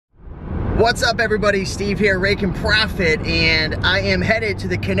What's up, everybody? Steve here, Rake and Profit, and I am headed to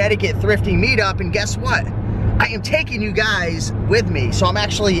the Connecticut Thrifting Meetup, and guess what? I am taking you guys with me. So I'm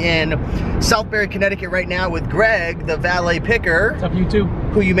actually in Southbury, Connecticut right now with Greg, the valet picker. What's up,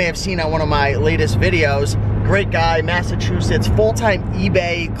 YouTube? Who you may have seen on one of my latest videos. Great guy, Massachusetts, full-time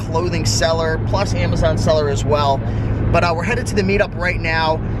eBay clothing seller, plus Amazon seller as well. But we're headed to the meetup right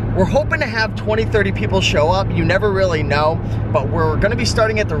now. We're hoping to have 20, 30 people show up. You never really know, but we're gonna be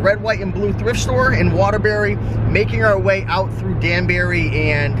starting at the Red, White, and Blue thrift store in Waterbury, making our way out through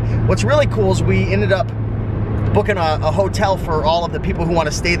Danbury, and what's really cool is we ended up booking a hotel for all of the people who want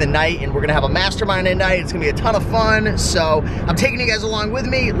to stay the night, and we're gonna have a mastermind at night. It's gonna be a ton of fun, so I'm taking you guys along with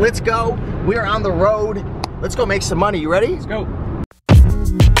me. Let's go. We are on the road. Let's go make some money. You ready? Let's go.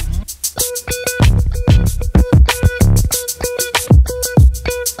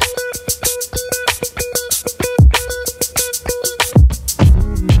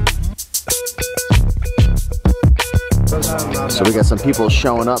 So we got some people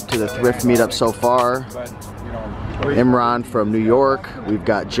showing up to the thrift meetup so far. Imran from New York. We've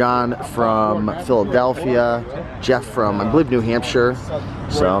got John from Philadelphia. Jeff from, I believe, New Hampshire.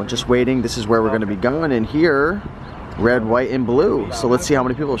 So just waiting. This is where we're going to be going. And here, Red, White, and Blue. So let's see how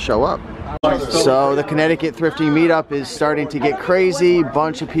many people show up. So the Connecticut Thrifting Meetup is starting to get crazy.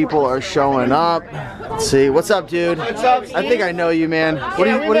 Bunch of people are showing up. Let's see. What's up, dude? What's up, Steve? I think I know you, man. How do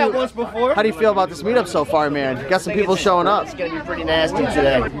you feel about this meetup so far, man? Got some people showing up. It's gonna be pretty nasty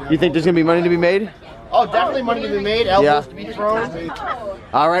today. You think there's gonna be money to be made? Oh, definitely money to be made. Elbows to be thrown.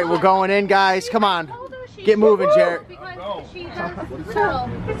 All right, we're going in, guys. Come on. Get moving, Jared.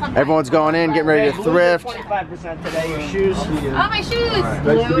 Everyone's going in, getting ready to thrift. 25% today. Your shoes. Oh, my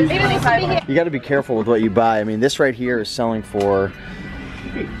shoes! You got to be careful with what you buy. I mean, this right here is selling for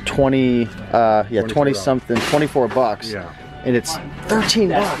 20 something, 24 bucks. Yeah. And it's 13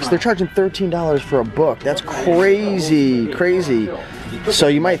 bucks. They're charging $13 for a book. That's crazy, crazy. So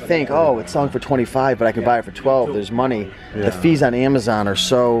you might think, oh, it's selling for 25, but I can buy it for 12. There's money. Yeah. The fees on Amazon are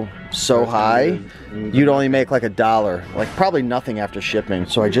so high. You'd only make like $1, like probably nothing after shipping.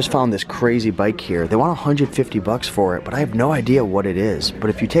 So I just found this crazy bike here. They want 150 bucks for it, but I have no idea what it is. But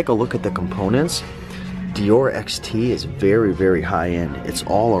if you take a look at the components, Dior XT is very, very high end. It's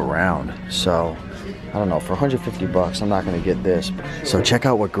all around. So I don't know, for 150 bucks, I'm not gonna get this. So check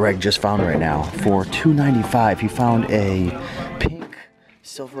out what Greg just found right now. For $295, he found a pink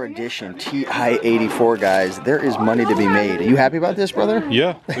silver edition TI-84, guys. There is money to be made. Are you happy about this, brother?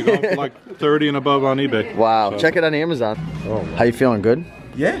 Yeah, we're going for like 30 and above on eBay. Wow, so. Check it on Amazon. Oh. How you feeling, good?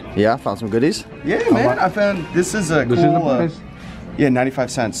 Yeah. Yeah, found some goodies? Yeah, man, I found, this is a cool, yeah, 95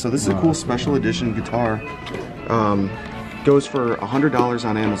 cents. So this is a cool special edition guitar. Goes for $100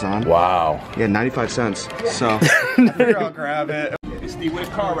 on Amazon. Wow. Yeah, 95 cents. So I figured I'll grab it. Steve, where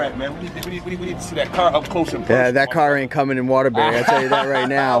the car at, man? We need to see that car up close and Yeah, that car ain't coming in Waterbury. I'll tell you that right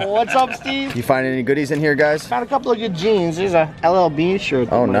now. What's up, Steve? You find any goodies in here, guys? Found a couple of good jeans. There's a LL Bean shirt.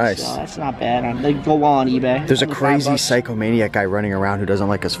 Oh, nice. That's not bad. They go well on eBay. There's a crazy psychomaniac guy running around who doesn't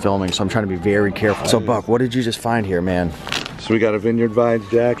like us filming, so I'm trying to be very careful. So, Buck, what did you just find here, man? So we got a Vineyard Vines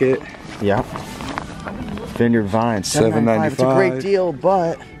jacket. Yeah. Vineyard Vines, $7.95. It's a great deal,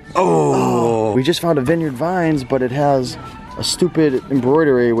 but we just found a Vineyard Vines, but it has a stupid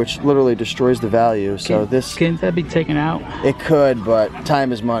embroidery which literally destroys the value. So Can't that be taken out? It could, but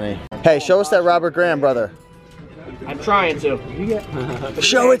time is money. Hey, show us that Robert Graham, brother. I'm trying to.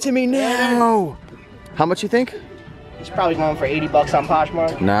 Show it to me now. How much you think? He's probably going for 80 bucks on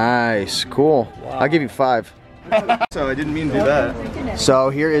Poshmark. Nice, cool. Wow. I'll give you 5. So I didn't mean to do that. So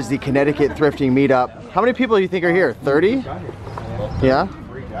here is the Connecticut Thrifting Meetup. How many people do you think are here? 30? Yeah?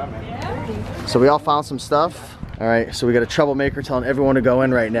 So we all found some stuff. All right, so we got a troublemaker telling everyone to go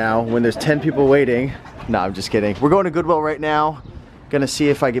in right now when there's 10 people waiting. No, I'm just kidding. We're going to Goodwill right now. Gonna see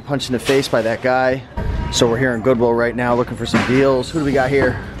if I get punched in the face by that guy. So we're here in Goodwill right now looking for some deals. Who do we got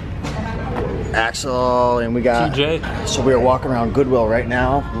here? Axel, and we got TJ. So we are walking around Goodwill right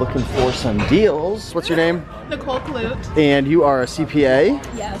now looking for some deals. What's your name? Nicole Clute. And you are a CPA?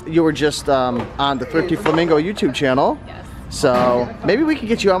 Yes. You were just on the Thrifty Flamingo YouTube channel. Yes. So maybe we could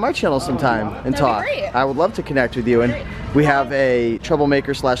get you on my channel sometime and talk. That'd be great. I would love to connect with you. And we have a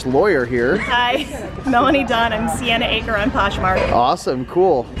troublemaker slash lawyer here. Hi, Melanie Dunn. I'm Sienna Acre on Poshmark. Awesome,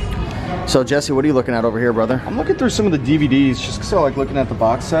 cool. So Jesse, what are you looking at over here, brother? I'm looking through some of the DVDs just because I like looking at the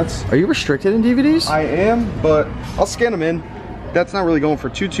box sets. Are you restricted in DVDs? I am, but I'll scan them in. That's not really going for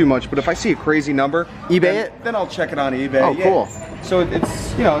too much, but if I see a crazy number, eBay then I'll check it on eBay. Oh, cool. So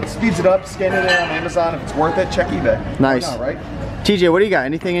it's, you know, it speeds it up, scan it in on Amazon. If it's worth it, check eBay. Nice. Why not, right? TJ, what do you got?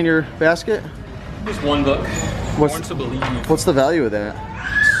 Anything in your basket? Just one book. What's, Born to Believe. what's the value of that?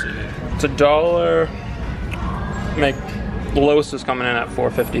 It's $1. Make the lowest is coming in at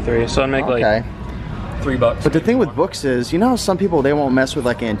 $4.53, so I'd make like $3. But the thing with books is, you know, some people, they won't mess with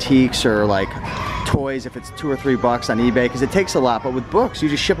like antiques or like toys if it's $2 or $3 on eBay because it takes a lot. But with books, you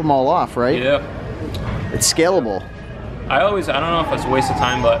just ship them all off, right? Yeah. It's scalable. I don't know if it's a waste of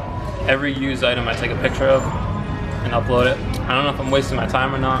time, but every used item I take a picture of and upload it. I don't know if I'm wasting my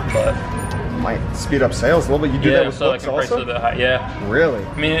time or not, but might speed up sales a little bit. You do that with so books like also? A bit high. Yeah. Really?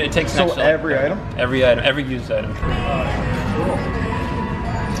 I mean, it takes so every item? Every item, every used item.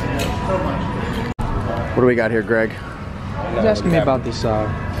 What do we got here, Greg? He's asking me about this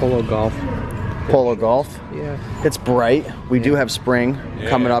Polo Golf. Polo Golf? Yeah. It's bright. We do have spring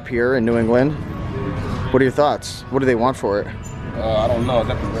coming up here in New England. What are your thoughts? What do they want for it? I don't know. Is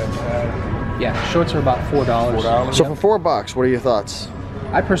that the red tag? Yeah, shorts are about $4. So for $4, what are your thoughts?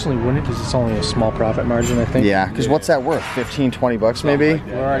 I personally wouldn't because it's only a small profit margin, I think. Yeah, because what's that worth? 15, 20 bucks maybe?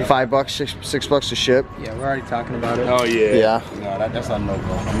 Like $5, $6 to ship? Yeah, we're already talking about it. Oh yeah. Yeah. No, that's not no go.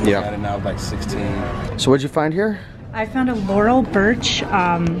 I'm looking at it now, like 16. So what'd you find here? I found a Laurel Birch,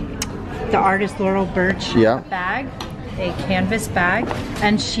 the artist Laurel Birch bag, a canvas bag,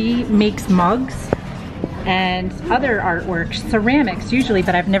 and she makes mugs and other artwork, ceramics usually,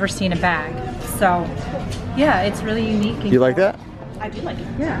 but I've never seen a bag. So yeah, it's really unique. You like that? I do like it.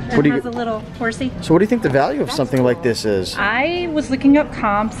 Yeah. What It do has you- a little horsey. So what do you think the value of something like this is? I was looking up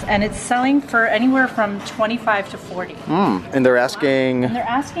comps and it's selling for anywhere from 25 to 40. And they're asking, And they're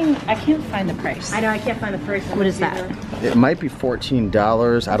asking, I can't find the price. I know, I can't find the price. What is that? it might be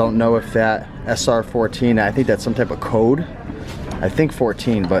 $14. I don't know if that SR14, I think that's some type of code. I think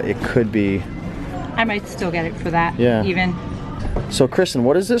 14, but it could be. I might still get it for that. Yeah. Even. So Kristen,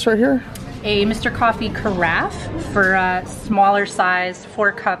 what is this right here? A Mr. Coffee carafe for a smaller sized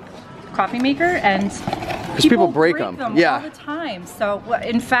 4-cup coffee maker, and people break them. Yeah. all the time. So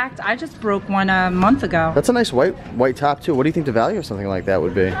in fact, I just broke one a month ago. That's a nice white top too. What do you think the value of something like that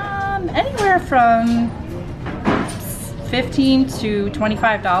would be? Anywhere from $15 to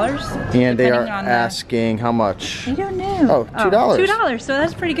 $25. And they are depending on asking how much? I don't know. Oh, $2. $2, so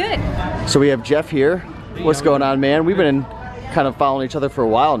that's pretty good. So we have Jeff here. What's going on, man? We've been kind of following each other for a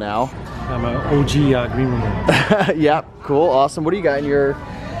while now. I'm an OG green room. Yeah, cool, awesome. What do you got in your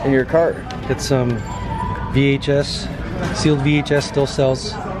cart? It's VHS, sealed VHS, still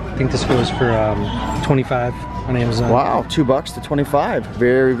sells. I think this goes for 25 on Amazon. Wow, $2 to 25.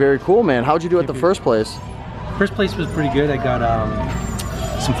 Very, very cool, man. How'd you do at the first place? First place was pretty good. I got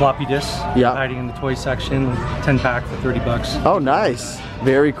some floppy disks hiding in the toy section, 10 pack for $30. Oh, nice.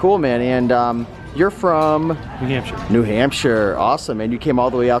 Very cool, man. And you're from? New Hampshire. New Hampshire, awesome. And you came all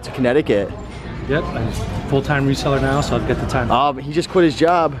the way out to Connecticut. Yep, I'm a full-time reseller now, so I've got the time. But he just quit his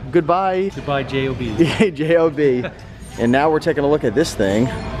job. Goodbye. Goodbye, J.O.B. Yeah, J.O.B. And now we're taking a look at this thing.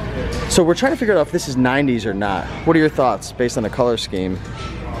 So we're trying to figure out if this is 90s or not. What are your thoughts based on the color scheme?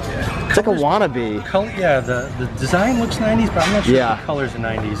 It's like a wannabe. Yeah, the design looks 90s, but I'm not sure if the colors are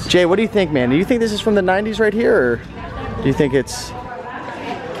 90s. Jay, what do you think, man? Do you think this is from the 90s right here, or do you think it's...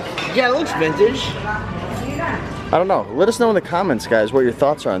 Yeah, it looks vintage. I don't know. Let us know in the comments, guys, what your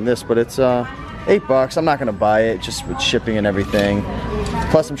thoughts are on this, but it's $8. I'm not gonna buy it, just with shipping and everything.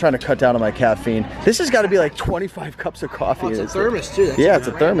 Plus, I'm trying to cut down on my caffeine. This has got to be like 25 cups of coffee. Oh, it's a thermos too. That's yeah, it's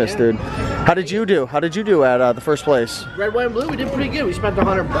a thermos, dude. How did you do? How did you do at the first place? Red, white, and blue. We did pretty good. We spent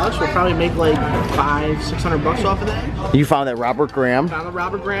 $100. We'll probably make like $500-600 off of that. You found that Robert Graham. Found the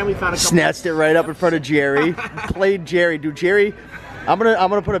Robert Graham. We found a couple. Snatched it right up in front of Jerry. Played Jerry, dude. Jerry. I'm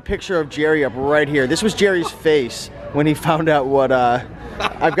gonna put a picture of Jerry up right here. This was Jerry's face when he found out what.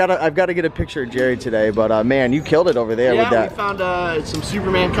 I've got to get a picture of Jerry today, but man, you killed it over there with that. We found some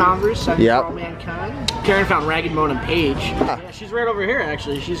Superman Converse. For all mankind. Karen found Ragged Bone and Paige. Yeah, she's right over here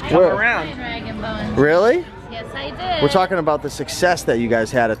actually. She's coming around. Really? Yes, I did. We're talking about the success that you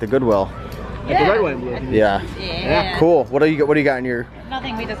guys had at the Goodwill. At the red, white, and blue. Yeah. Cool. What do you got in your?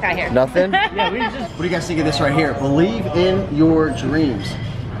 Nothing. We just got here. Nothing? Yeah, we just. What do you guys think of this right here? Believe in your dreams.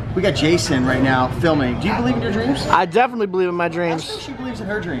 We got Jason right now filming. Do you believe in your dreams? I definitely believe in my dreams. Ask her if she believes in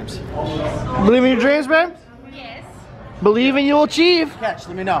her dreams. Believe in your dreams, man? Yes. Believe and you'll achieve. Catch,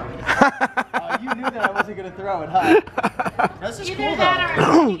 let me know. You knew that I wasn't going to throw it, huh? This is cool,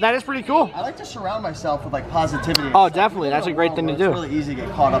 though. That is pretty cool. I like to surround myself with like positivity. Oh, definitely. That's a great thing to do. It's really easy to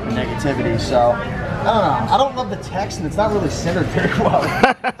get caught up in negativity, so I don't know. I don't love the text, and it's not really centered very well.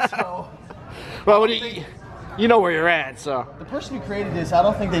 So, well, you know where you're at, so. The person who created this, I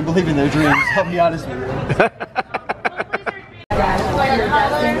don't think they believe in their dreams. I'll be honest with you. That's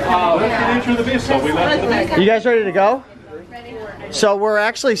the nature of the beast, so we left the beast. You guys ready to go? Ready. So we're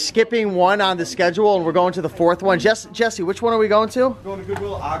actually skipping one on the schedule and we're going to the fourth one. Jesse, which one are we going to? Going to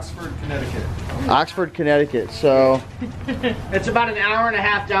Goodwill, Oxford, Connecticut. Oxford, Connecticut. So it's about an hour and a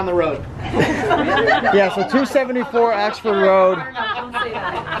half down the road. Yeah, so 274 Oxford Road.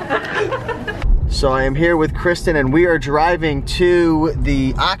 So I am here with Kristen and we are driving to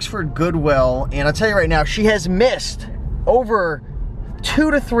the Oxford Goodwill, and I'll tell you right now, she has missed over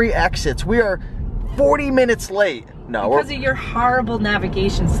 2 to 3 exits. We are 40 minutes late. No, because of your horrible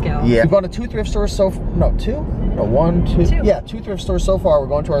navigation skills. Yeah. We've gone to 2 thrift stores so far. No, 2? No, 1, 2. Yeah, 2 thrift stores so far. We're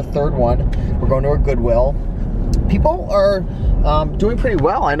going to our third one. We're going to our Goodwill. People are doing pretty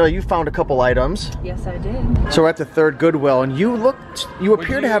well. I know you found a couple items. Yes, I did. So we're at the third Goodwill, and you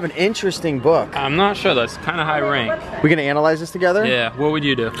appear to have an interesting book. I'm not sure, that's kind of high rank. We gonna analyze this together? Yeah, what would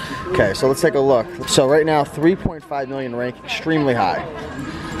you do? Okay, so let's take a look. So right now, 3.5 million rank, extremely high.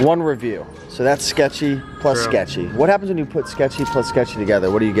 1 review. So that's sketchy plus sketchy. What happens when you put sketchy plus sketchy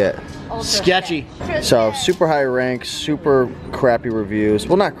together? What do you get? Sketchy. So super high rank, super crappy reviews.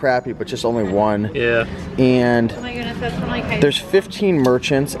 Well, not crappy, but just only 1. Yeah. And Oh my goodness, that's from like there's 15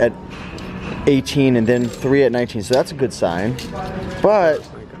 merchants at 18 and then 3 at 19. So that's a good sign. But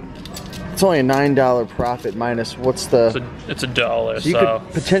it's only a $9 profit minus what's the... It's $1, so you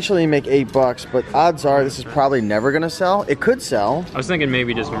could potentially make $8, but odds are this is probably never gonna sell. It could sell. I was thinking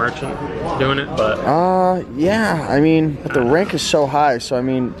maybe just merchant doing it, but... Yeah, I mean, but the rank is so high, so I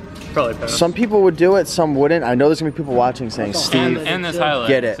mean... Probably pass. Some people would do it, some wouldn't. I know there's gonna be people watching saying, Steve, and this highlight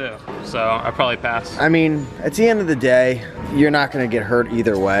get it. too. So I probably pass. I mean, at the end of the day, you're not gonna get hurt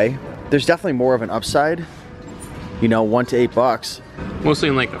either way. There's definitely more of an upside. You know, $1 to $8. Mostly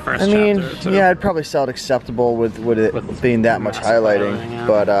in like the first chapter. too. Yeah, I'd probably sell it acceptable with it being that much highlighting. Yeah.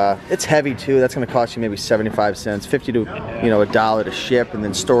 But it's heavy too. That's gonna cost you maybe 75 cents, 50 to $1 to ship, and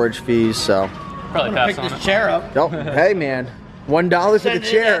then storage fees. So probably pass pick on this it. chair up. oh, hey man, $1 for the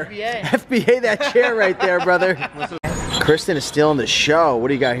chair. FBA that chair right there, brother. Kristen is still in the show. What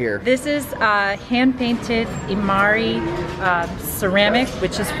do you got here? This is hand-painted Imari ceramic,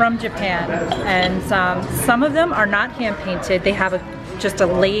 which is from Japan. And some of them are not hand-painted. They have just a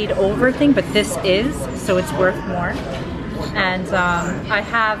laid over thing, but this is, so it's worth more. And I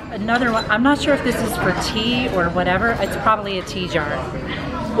have another one. I'm not sure if this is for tea or whatever. It's probably a tea jar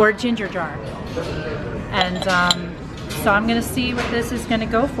or a ginger jar. And so I'm gonna see what this is gonna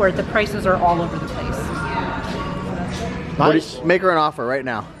go for. The prices are all over the place. Nice. Make her an offer right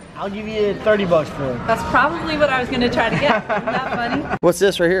now. I'll give you $30 for it. That's probably what I was gonna try to get. Isn't that funny? What's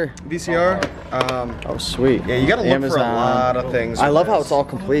this right here? VCR. Oh, sweet. Yeah, you gotta look Amazon. for a lot of things. I love how it's all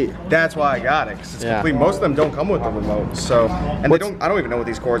complete. That's why I got it, because it's complete. Most of them don't come with the remote, so I don't even know what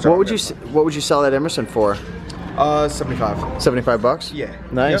these cords are. What would you sell that Emerson for? 75. 75 bucks? Yeah.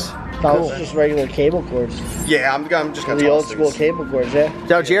 Nice. Yep. Cool. It's just regular cable cords. Yeah, I'm just gonna the toss old school these. cable cords, yeah.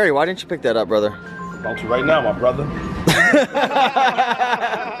 Now, Jerry, why didn't you pick that up, brother? About to right now, my brother.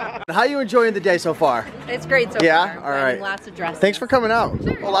 How you enjoying the day so far? It's great so yeah? far. All right. Lots of dresses. Thanks for coming out.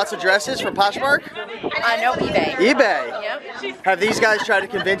 Well, lots of dresses from Poshmark? No, eBay. eBay? Yep. Have these guys tried to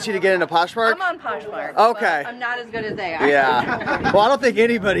convince you to get into Poshmark? I'm on Poshmark. Okay. I'm not as good as they are. Yeah. Well, I don't think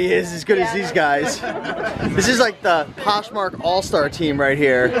anybody is as good as these guys. This is like the Poshmark All-Star team right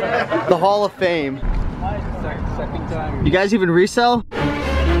here. The Hall of Fame. You guys even resell?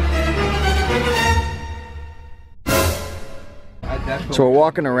 So we're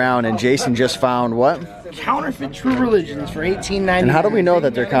walking around and Jason just found what? Counterfeit True Religions for $18.99. And how do we know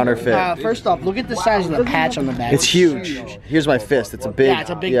that they're counterfeit? First off, look at the size of the patch on the back. It's huge. Here's my fist. It's a big. Yeah, it's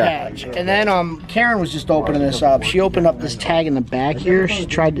a big patch. And then Karen was just opening this up. She opened up this tag in the back here. She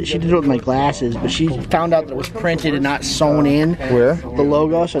did it with my glasses, but she found out that it was printed and not sewn in. Where? The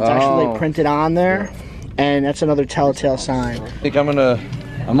logo, so it's actually printed on there. And that's another telltale sign. I think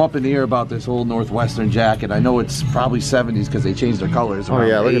I'm up in the air about this old Northwestern jacket. I know it's probably 70s because they changed their colors. Oh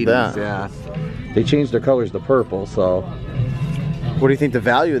yeah, look 80s, at that. Yeah, they changed their colors to purple. So, what do you think the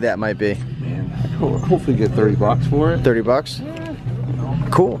value of that might be? Man, hopefully get $30 for it. 30 bucks.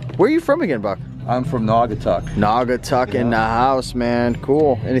 Cool. Where are you from again, Buck? I'm from Naugatuck. Naugatuck in the house, man.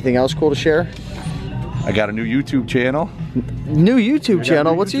 Cool. Anything else cool to share? I got a new YouTube channel. New YouTube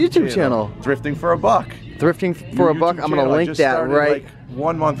channel? What's your YouTube channel? Thrifting for a buck. Thrifting for a buck. I'm gonna link that right. Like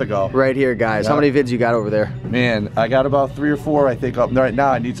 1 month ago. Right here, guys. How many vids you got over there? Man, I got about 3 or 4, I think, up right now.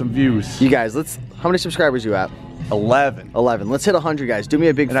 I need some views. You guys, how many subscribers you at? 11. 11. Let's hit 100, guys. Do me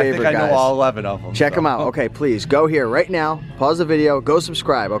a big favor, I think I guys. know all 11 of them. Check them out. Okay, please go here right now. Pause the video. Go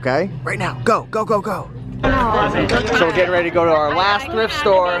subscribe. Okay? Right now. Go. Go. Go. Go. So we're getting ready to go to our last thrift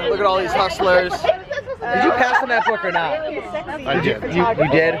store. Look at all these hustlers. Did you pass on that book or not? I did. You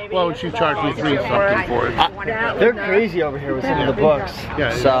did? Well, she charged me $3 for it. They're crazy over here with some of the books.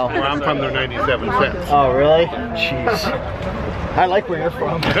 Yeah, so where I'm from, they're 97 cents. Oh, really? Jeez. I like where you're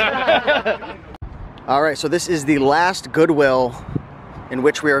from. All right, so this is the last Goodwill in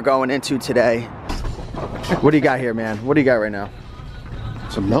which we are going into today. What do you got here, man? What do you got right now?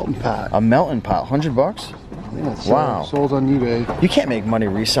 It's a melting pot. A melting pot, $100? Yeah, wow. Sold on eBay. You can't make money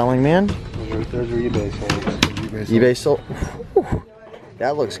reselling, man. Those are eBay sold. eBay sold. Whew.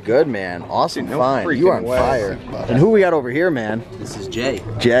 That looks good, man. Awesome find. You are on fire. And who we got over here, man? This is Jay.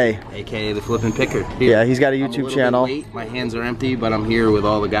 Jay. AKA the Flippin' Picker. Here. Yeah, he's got a YouTube channel. Late. My hands are empty, but I'm here with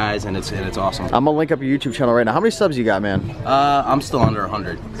all the guys, and it's awesome. I'm gonna link up your YouTube channel right now. How many subs you got, man? I'm still under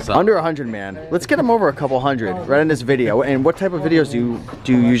 100. So. Under 100, man. Let's get him over a couple hundred right in this video. And what type of videos do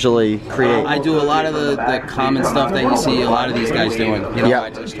you usually create? I do a lot of the common stuff that you see a lot of these guys doing. You know,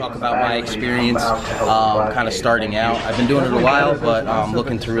 I just talk about my experience, kind of starting out. I've been doing it a while, but I'm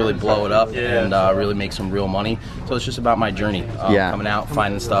looking to really blow it up and really make some real money. So it's just about my journey, coming out,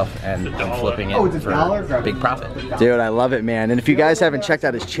 finding stuff, and flipping it for big profit. Dude, I love it, man. And if you guys haven't checked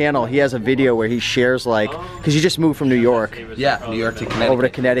out his channel, he has a video where he shares, like, because you just moved from New York. Yeah, New York to Connecticut. Over to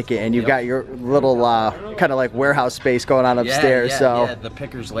Connecticut, and you've got your little kind of like warehouse space going on upstairs. Yeah, the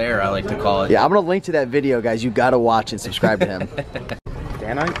picker's lair, I like to call it. Yeah, I'm gonna link to that video, guys. You gotta watch and subscribe to him.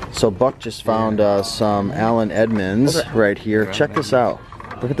 So Buck just found some Allen Edmonds right here. Check this out.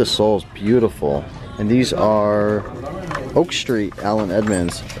 Look at the soles, beautiful. And these are Oak Street Allen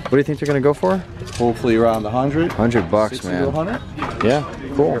Edmonds. What do you think they're gonna go for? Hopefully around 100. $100, man. 100? Yeah,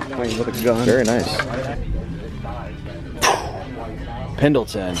 cool. Very nice.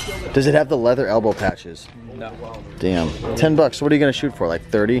 Pendleton. Does it have the leather elbow patches? No. Damn. $10. So what are you gonna shoot for? Like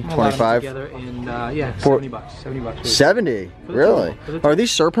 30, 25? Together in, yeah, $70. $70. 70? Really? Are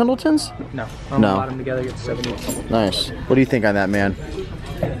these Sir Pendletons? No. No. Bottom together gets 70. Nice. What do you think on that, man?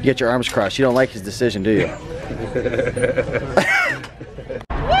 You get your arms crossed. You don't like his decision, do you?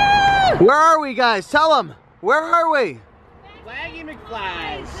 Where are we, guys? Tell them. Where are we? Flaggy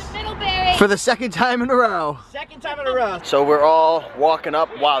McFly's. Middlebury. For the second time in a row. Second time in a row. So we're all walking up.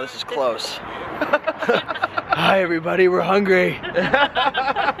 Wow, this is close. Hi, everybody. We're hungry.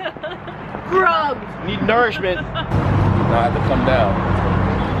 Grub. Need nourishment. I have to come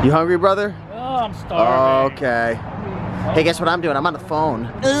down. You hungry, brother? Oh, I'm starving. Okay. Hey, guess what I'm doing? I'm on the phone.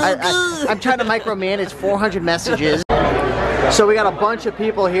 I'm trying to micromanage 400 messages. So we got a bunch of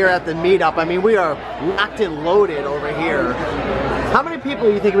people here at the meetup. I mean, we are locked and loaded over here. How many people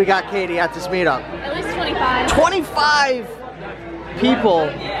do you think we got, Katie, at this meetup? At least 25. 25 people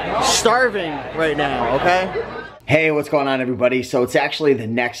starving right now, okay? Hey, what's going on, everybody? So it's actually the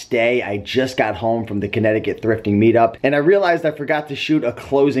next day. I just got home from the Connecticut thrifting meetup, and I realized I forgot to shoot a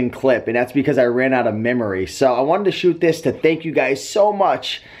closing clip, and that's because I ran out of memory. So I wanted to shoot this to thank you guys so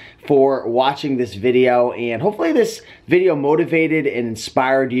much for watching this video, and hopefully this video motivated and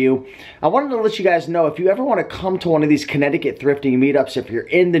inspired you. I wanted to let you guys know, if you ever want to come to one of these Connecticut thrifting meetups, if you're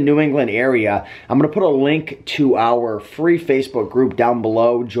in the New England area, I'm going to put a link to our free Facebook group down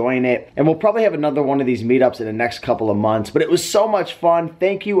below. Join it, and we'll probably have another one of these meetups in the next couple of months. But it was so much fun.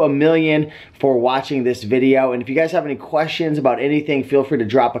 Thank you a million for watching this video, and if you guys have any questions about anything, feel free to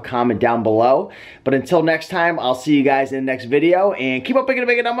drop a comment down below. But until next time, I'll see you guys in the next video, and keep up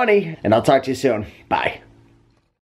making on money, and I'll talk to you soon. Bye.